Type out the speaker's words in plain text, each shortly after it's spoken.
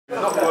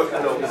Not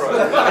working on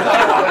Friday.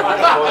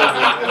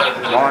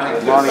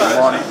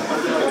 Morning.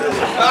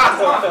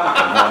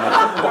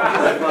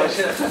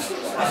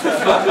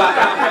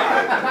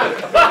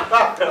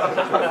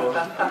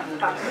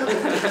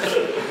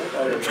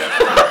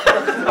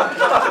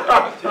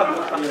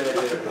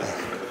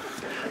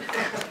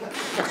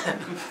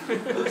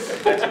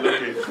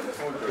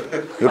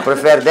 You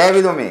prefer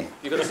David or me?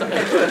 You've got to start.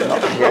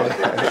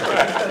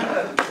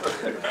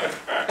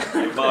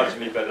 You're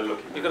marginally better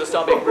looking. You've got to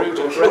start being rude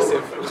and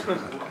aggressive.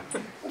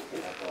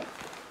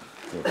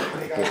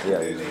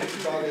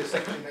 Target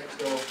section next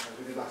door, as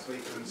we did last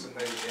week, and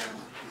Sunday again.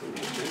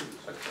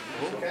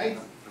 Okay?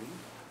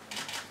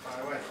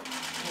 Fire away.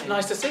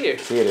 Nice to see you.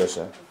 Serious,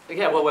 eh?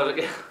 Yeah, well,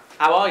 yeah.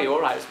 How are you?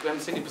 All right. We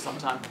haven't seen you for some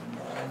time.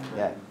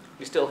 Yeah.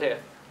 You still here?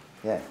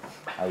 Yeah.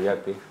 Are you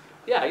happy?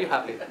 Yeah. Are you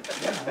happy?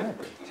 Yeah, I'm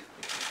happy.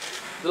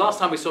 The last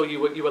time we saw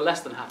you, you were less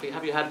than happy.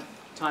 Have you had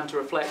time to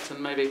reflect and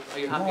maybe are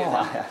you happier No,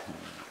 now?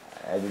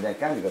 I didn't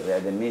come because I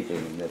had a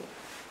meeting the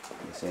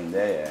same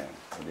day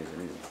for this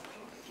reason.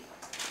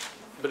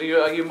 But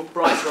are you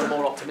brighter and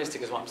more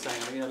optimistic, is what I'm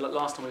saying? I mean,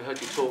 last time we heard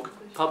you talk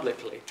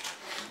publicly,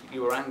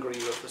 you were angry,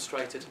 you were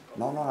frustrated.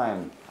 No,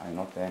 I'm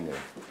not angry.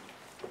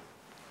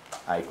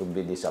 I could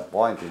be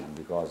disappointed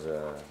because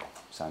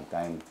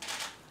sometimes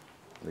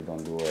we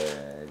don't do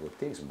good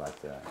things, but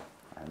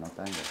I'm not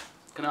angry.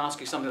 Can I ask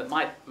you something that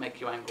might make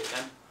you angry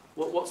then?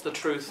 What's the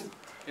truth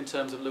in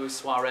terms of Luis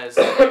Suarez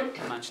and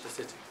Manchester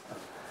City?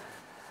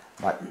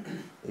 But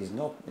it's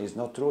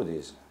not true,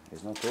 this.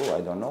 It's not true,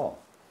 I don't know.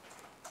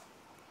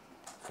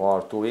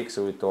 For 2 weeks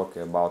we talk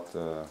about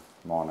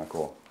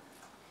Monaco,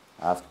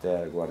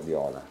 after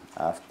Guardiola,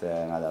 after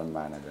another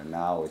manager.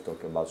 Now we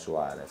talk about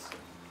Suarez.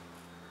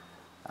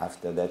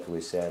 After that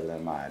we sell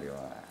Mario.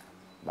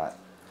 But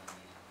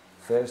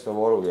first of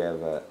all we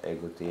have a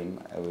good team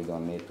and we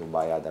don't need to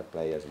buy other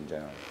players in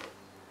general.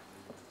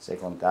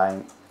 Second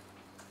time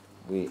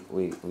we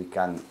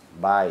can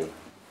buy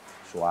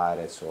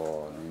Suarez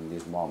or in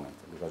this moment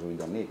because we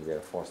don't need, we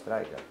have 4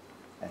 strikers.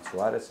 And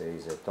Suarez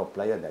is a top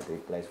player that he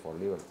plays for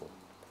Liverpool.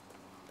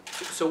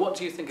 So what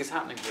do you think is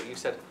happening here? You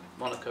said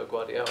Monaco,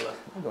 Guardiola.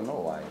 I don't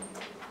know why. I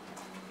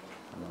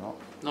don't know.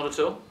 Not at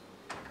all?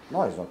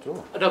 No, it's not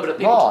true. No, but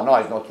people... No,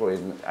 it's not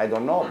true. I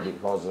don't know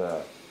because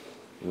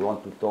we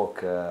want to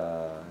talk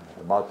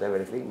about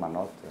everything, but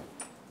not.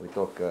 We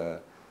talk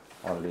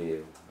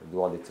only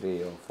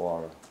 3 or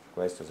 4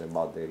 questions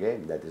about the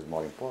game. That is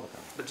more important.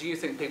 But do you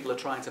think people are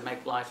trying to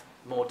make life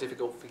more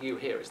difficult for you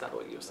here? Is that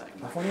what you're saying?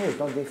 But for me, it's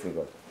not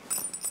difficult.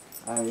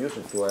 I'm used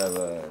to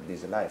have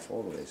this life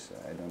always.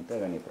 I don't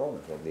have any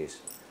problem for this,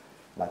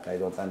 but I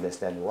don't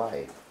understand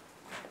why.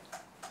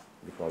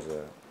 Because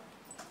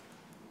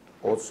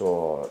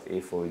also,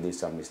 if we did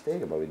some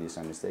mistake, but we did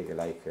some mistake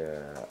like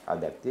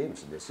other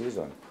teams this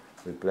season.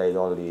 We played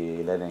only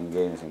 11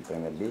 games in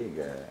Premier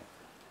League,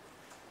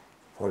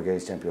 4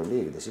 games Champions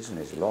League. The season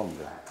is long.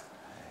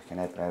 I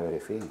cannot have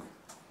everything.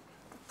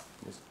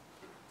 Yes.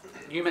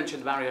 You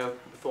mentioned Mario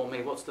before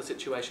me. What's the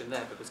situation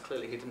there? Because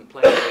clearly he didn't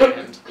play at the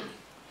weekend.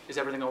 Is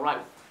everything all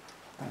right?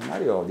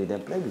 Mario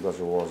didn't play because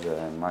it was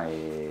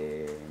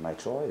my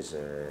choice.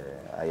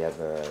 I have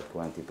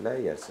 20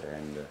 players,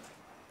 and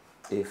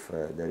if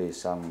there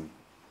is some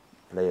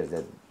players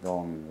that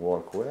don't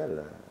work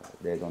well,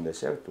 they don't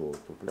deserve to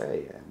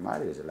play. And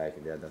Mario is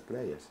like the other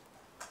players.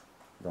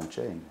 Don't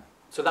change.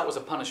 So that was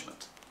a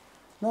punishment?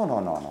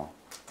 No.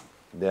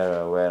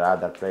 There were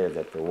other players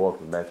that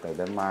worked better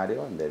than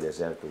Mario, and they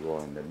deserve to go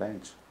on the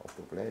bench or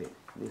to play.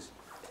 This.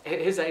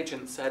 His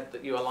agent said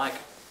that you are like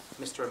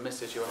Mr. and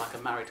Mrs. You are like a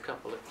married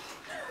couple.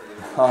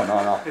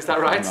 No. Is that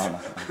right?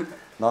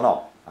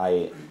 No.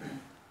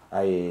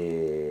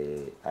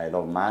 I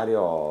love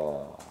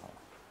Mario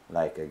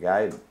like a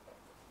guy,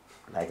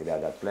 like the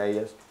other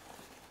players,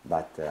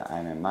 but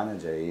I'm a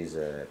manager. He's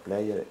a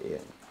player.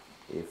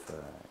 If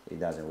he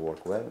doesn't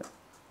work well,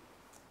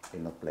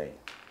 he'll not play.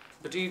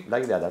 But do you...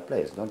 Like the other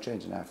players, don't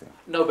change nothing.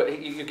 No, but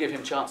you give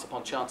him chance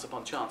upon chance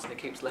upon chance, and he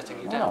keeps letting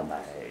you down. No,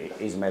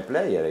 he's my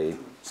player. He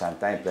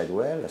sometimes played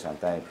well,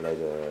 sometimes played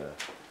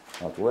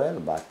not well,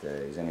 but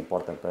he's an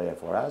important player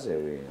for us.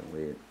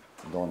 We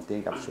don't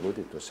think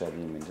absolutely to sell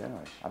him in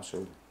January.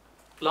 Absolutely.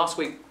 Last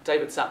week,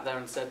 David sat there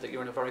and said that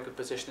you're in a very good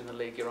position in the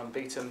league. You're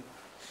unbeaten.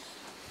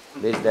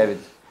 This David.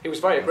 He was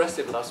very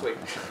aggressive last week.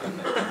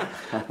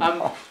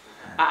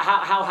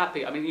 How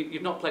happy? I mean,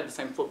 you've not played the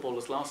same football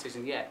as last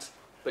season yet,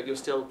 but you're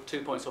still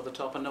 2 points off the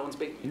top, and no one's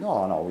beaten you.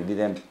 No, we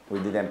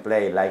didn't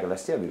play like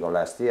last year because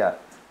last year,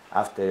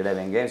 after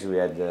 11 games, we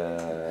had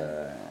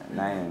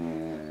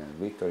 9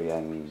 victory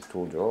and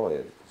 2 draw.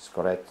 It's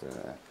correct.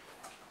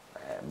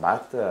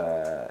 But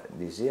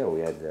this year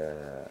we had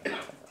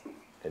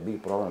a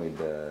big problem with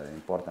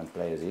important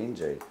players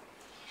injury,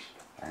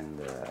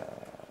 and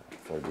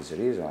for this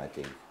reason I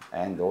think,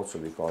 and also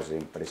because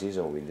in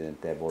pre-season we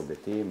didn't have all the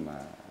team,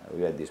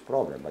 we had this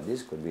problem. But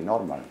this could be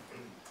normal.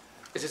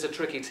 Is this a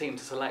tricky team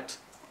to select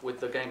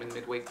with the game in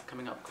midweek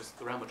coming up, because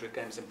the Real Madrid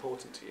game is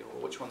important to you, or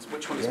which one is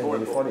more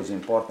important? It's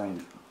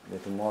important the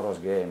tomorrow's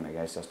game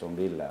against Aston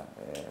Villa,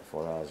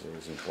 for us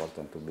it's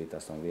important to beat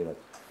Aston Villa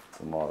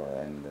tomorrow,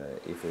 and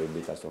if we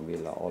beat Aston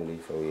Villa, only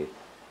if we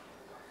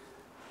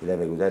will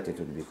have a good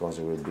attitude, because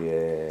it will be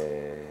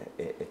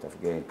a tough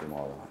game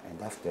tomorrow.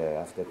 And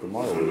after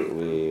tomorrow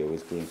we will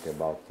think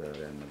about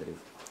Real Madrid.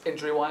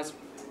 Injury-wise?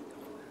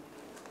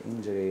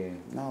 Injury?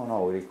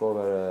 No, we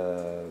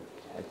recover,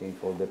 I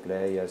think, all the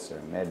players.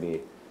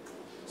 Maybe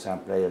some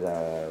players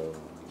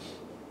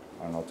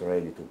are not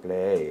ready to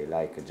play,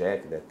 like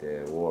Jack, that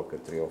did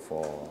 3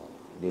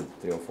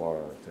 or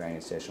 4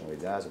 training sessions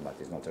with us, but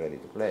is not ready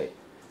to play.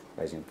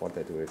 But it's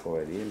important to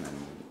recover him and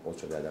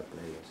also the other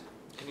players.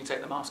 Can you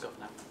take the mask off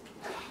now?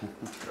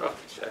 Oh,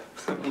 sure.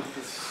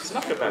 It's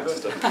not about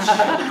stuff.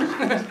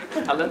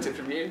 I learnt it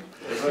from you.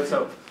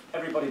 So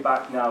everybody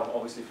back now,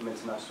 obviously from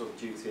international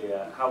duty.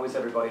 How is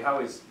everybody? How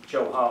is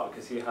Joe Hart?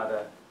 Because he had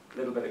a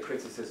little bit of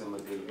criticism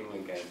with the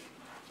England game.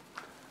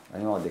 I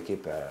know the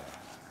keeper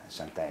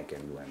sometimes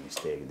can do a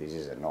mistake. This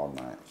is a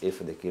normal. If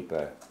the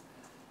keeper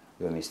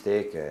do a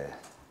mistake,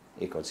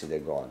 he consider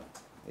goal.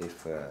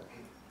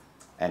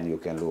 And you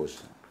can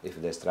lose.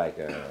 If the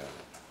striker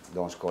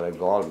don't score a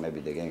goal,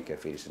 maybe the game can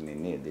finish in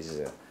nil. This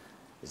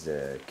is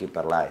the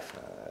keeper life.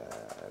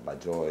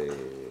 But Joe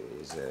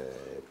is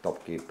a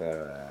top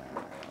keeper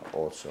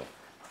also.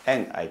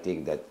 And I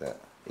think that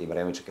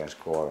Ibrahimovic can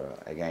score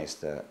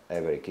against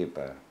every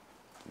keeper,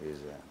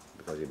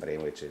 because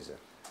Ibrahimovic is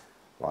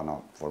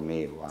for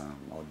me one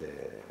of the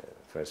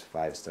first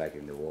 5 strikers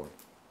in the world.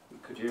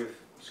 Could you have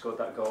scored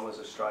that goal as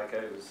a striker?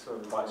 It was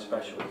quite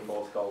special, the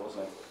 4th goal,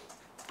 wasn't it?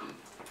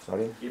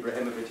 Sorry?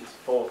 Ibrahimovic's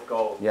 4th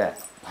goal. Yeah,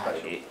 but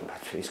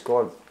he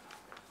scored.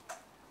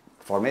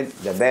 For me,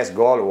 the best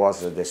goal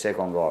was the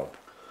 2nd goal.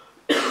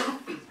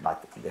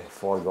 But the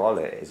 4th goal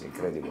is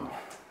incredible.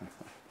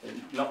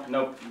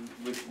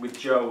 With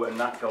Joe and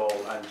that goal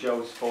and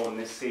Joe's form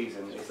this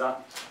season, is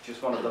that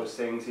just one of those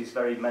things? He's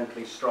very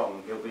mentally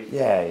strong. He'll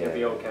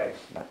be okay.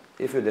 But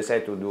if you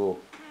decide to do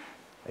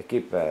a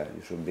keeper,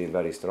 you should be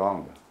very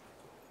strong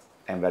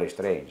and very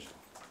strange.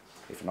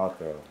 If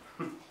not,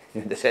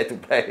 you decide to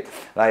play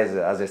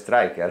as a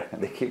striker,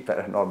 the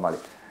keeper normally.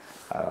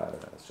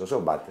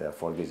 But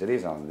for this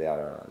reason, they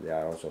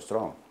are also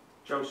strong.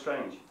 Joe's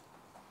strange.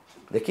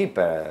 The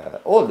keeper,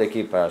 all the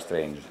keepers are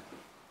strange.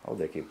 All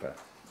the keepers.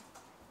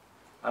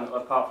 And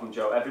apart from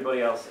Joe,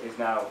 everybody else is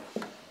now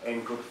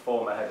in good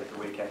form ahead of the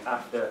weekend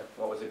after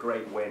what was a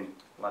great win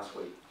last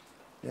week.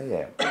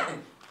 Yeah.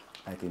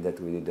 I think that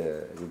we did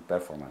a good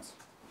performance.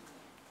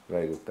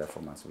 Very good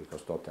performance,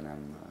 because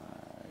Tottenham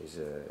is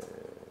a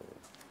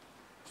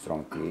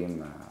strong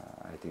team.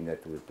 I think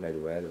that we played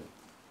well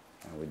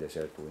and we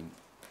deserve to win.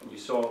 And you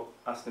saw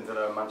Aston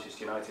Villa and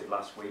Manchester United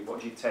last week. What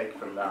do you take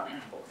from that?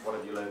 What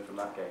have you learned from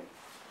that game?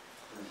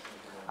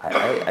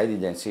 I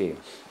didn't see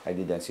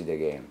the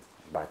game,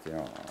 but you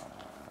know,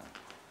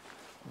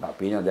 my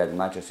opinion that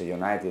Manchester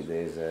United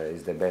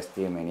is the best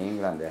team in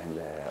England,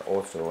 and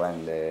also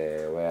when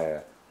they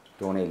were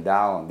 2-0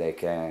 down, they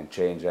can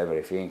change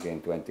everything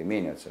in 20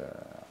 minutes.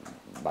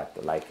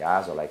 But like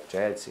us or like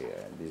Chelsea,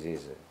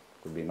 this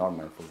could be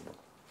normal in football.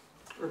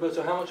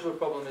 Roberto, how much of a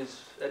problem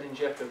is Edin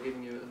Dzeko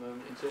giving you at the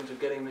moment in terms of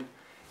getting him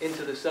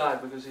into the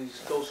side, because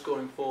his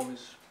goal-scoring form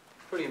is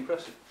pretty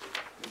impressive?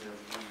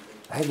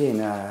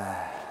 Edin,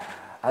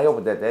 I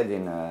hope that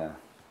Edin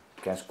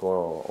can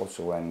score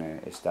also when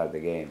he starts the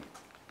game,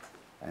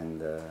 and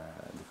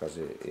because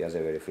he has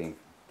everything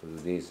to do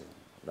this.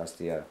 Last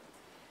year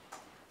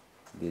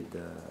did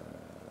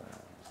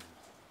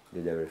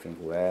everything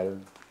well,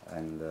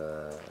 and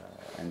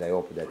I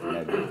hope that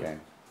maybe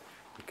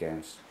he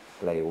can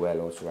play well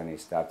also when he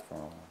start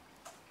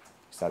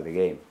the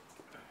game.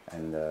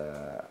 And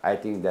I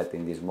think that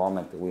in this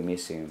moment we're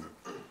missing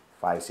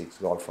 5-6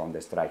 goals from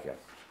the striker.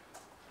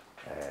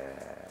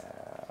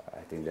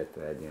 I think that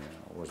Edin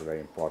was very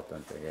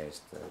important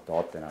against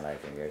Tottenham,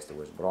 like against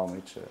West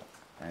Bromwich,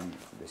 and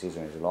the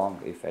season is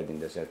long. If Edin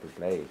decides to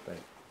play, he play.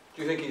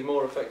 Do you think he's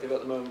more effective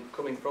at the moment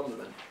coming from the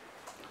bench?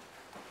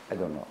 I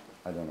don't know.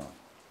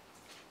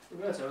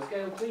 Roberto, has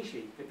Gael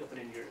Clichy picked up an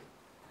injury?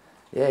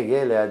 Yeah,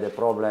 Gael had a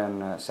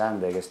problem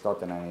Sunday against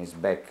Tottenham in his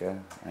back,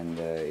 and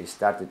he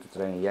started to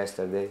train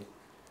yesterday.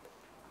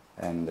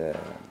 And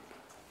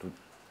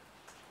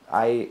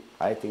I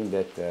think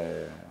that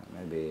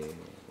maybe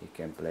he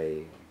can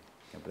play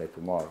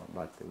tomorrow,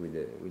 but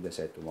we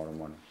decide tomorrow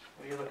morning.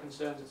 Any other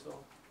concerns at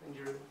all?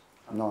 Injury?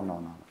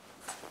 No.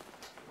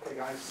 Okay,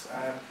 guys.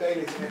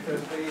 Daly to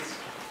midfield, please.